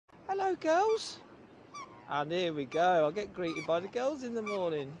Hello, girls. And here we go. I get greeted by the girls in the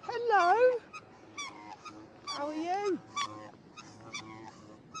morning. Hello. How are you?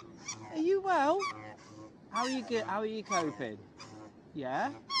 Are you well? How are you coping? Yeah?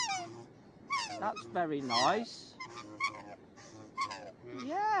 That's very nice.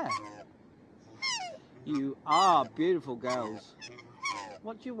 Yeah. You are beautiful girls.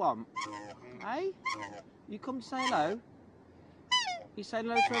 What do you want? Hey? You come to say hello? You say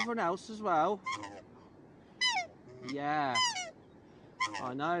hello to everyone else as well? Yeah.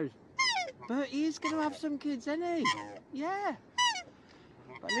 I know. But he is going to have some kids, isn't he? Yeah.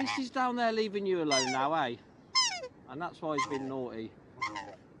 But at least he's down there leaving you alone now, eh? And that's why he's been naughty.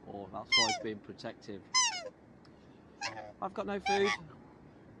 Or that's why he's being protective. I've got no food.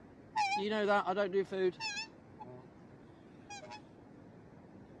 You know that, I don't do food.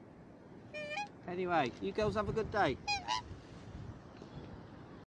 Anyway, you girls have a good day.